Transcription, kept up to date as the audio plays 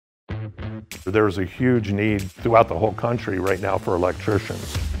There's a huge need throughout the whole country right now for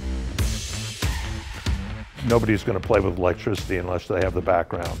electricians. Nobody's going to play with electricity unless they have the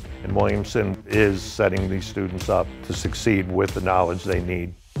background. And Williamson is setting these students up to succeed with the knowledge they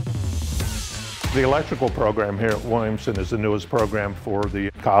need. The electrical program here at Williamson is the newest program for the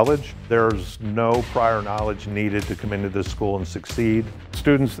college. There's no prior knowledge needed to come into this school and succeed.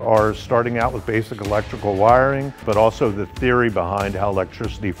 Students are starting out with basic electrical wiring, but also the theory behind how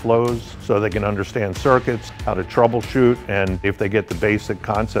electricity flows so they can understand circuits, how to troubleshoot, and if they get the basic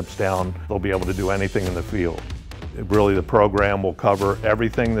concepts down, they'll be able to do anything in the field. Really, the program will cover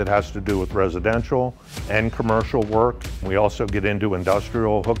everything that has to do with residential and commercial work. We also get into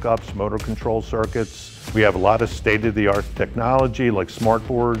industrial hookups, motor control circuits. We have a lot of state-of-the-art technology like smart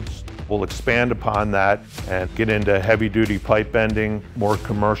boards. We'll expand upon that and get into heavy-duty pipe bending, more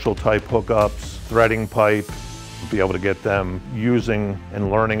commercial type hookups, threading pipe, be able to get them using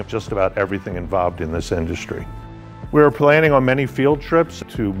and learning just about everything involved in this industry. We're planning on many field trips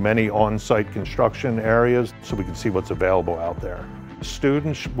to many on-site construction areas so we can see what's available out there.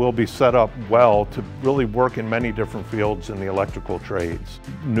 Students will be set up well to really work in many different fields in the electrical trades.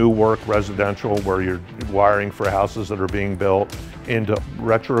 New work, residential, where you're wiring for houses that are being built, into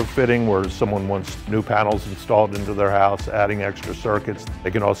retrofitting, where someone wants new panels installed into their house, adding extra circuits.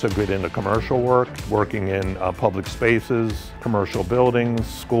 They can also get into commercial work, working in public spaces, commercial buildings,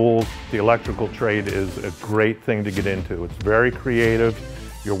 schools. The electrical trade is a great thing to get into. It's very creative.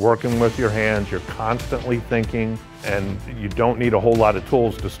 You're working with your hands, you're constantly thinking, and you don't need a whole lot of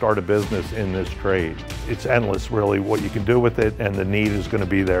tools to start a business in this trade. It's endless, really, what you can do with it, and the need is going to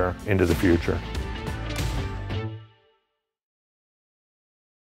be there into the future.